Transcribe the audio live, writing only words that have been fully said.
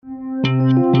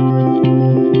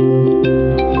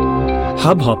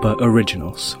Hubhopper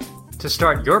Originals. To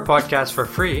start your podcast for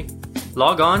free,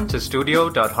 log on to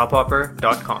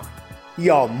studio.hubhopper.com.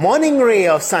 Your morning ray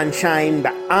of sunshine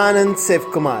by Anand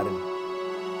Sivkumaran.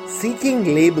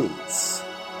 Seeking labels.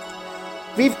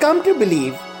 We've come to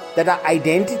believe that our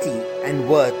identity and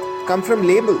worth come from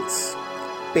labels.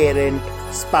 Parent,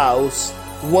 spouse,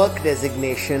 work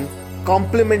designation,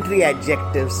 complimentary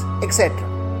adjectives, etc.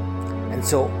 And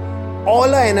so,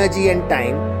 all our energy and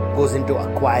time goes into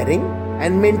acquiring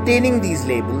and maintaining these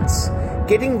labels,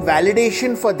 getting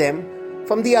validation for them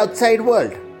from the outside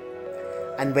world.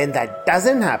 And when that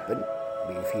doesn't happen,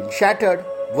 we feel shattered,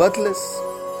 worthless.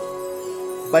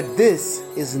 But this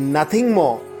is nothing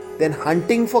more than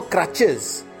hunting for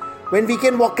crutches when we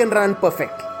can walk and run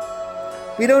perfectly.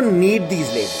 We don't need these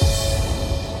labels.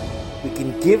 We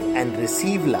can give and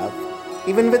receive love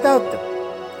even without them.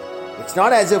 It's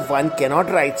not as if one cannot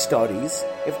write stories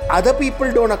if other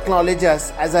people don't acknowledge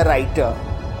us as a writer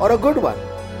or a good one.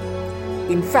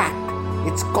 In fact,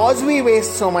 it's cause we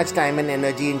waste so much time and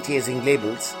energy in chasing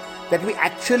labels that we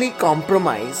actually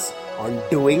compromise on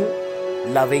doing,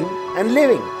 loving, and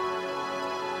living.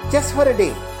 Just for a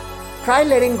day, try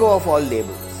letting go of all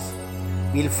labels.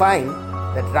 We'll find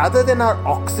that rather than our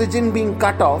oxygen being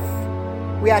cut off,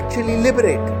 we actually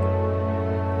liberated.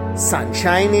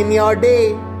 Sunshine in your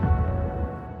day.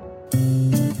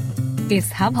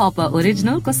 इस Hubhopper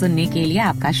original को सुनने के लिए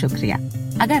आपका शुक्रिया।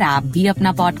 अगर आप भी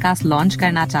अपना पॉडकास्ट लॉन्च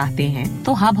करना चाहते हैं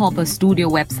तो हब हॉपर स्टूडियो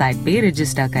वेबसाइट पे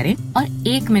रजिस्टर करें और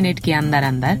 1 मिनट के अंदर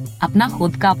अंदर अपना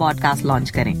खुद का पॉडकास्ट लॉन्च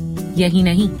करें। यही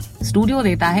नहीं, स्टूडियो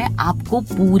देता है आपको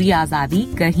पूरी आजादी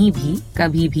कहीं भी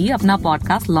कभी भी अपना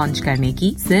पॉडकास्ट लॉन्च करने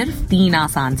की, सिर्फ 3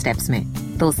 आसान स्टेप्स में।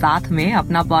 तो साथ में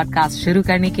अपना पॉडकास्ट शुरू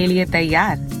करने के लिए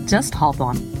तैयार? Just hop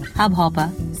on Hubhopper,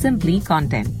 simply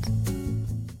content.